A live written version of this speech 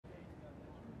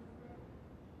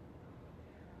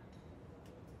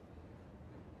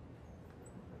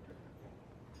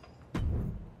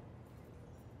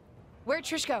Where'd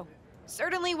Trish go?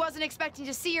 Certainly wasn't expecting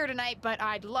to see her tonight, but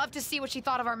I'd love to see what she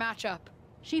thought of our matchup.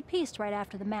 She pieced right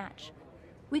after the match.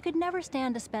 We could never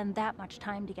stand to spend that much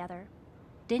time together.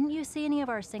 Didn't you see any of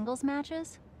our singles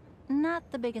matches?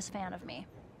 Not the biggest fan of me.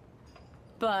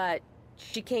 But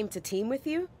she came to team with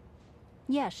you?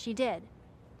 Yes, she did.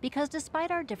 Because despite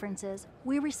our differences,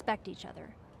 we respect each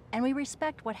other. And we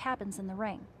respect what happens in the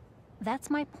ring. That's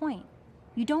my point.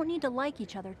 You don't need to like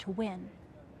each other to win.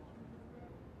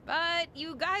 But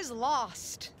you guys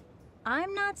lost.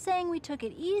 I'm not saying we took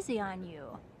it easy on you,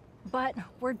 but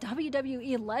we're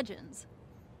WWE legends.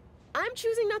 I'm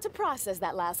choosing not to process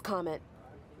that last comment.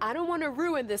 I don't want to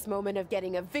ruin this moment of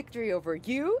getting a victory over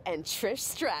you and Trish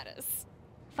Stratus.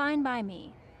 Fine by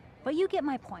me. But you get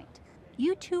my point.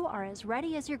 You two are as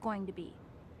ready as you're going to be.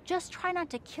 Just try not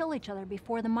to kill each other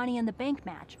before the Money in the Bank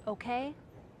match, okay?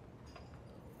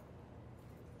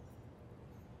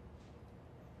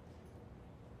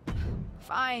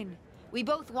 Fine. We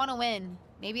both want to win.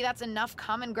 Maybe that's enough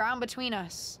common ground between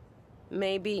us.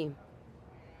 Maybe.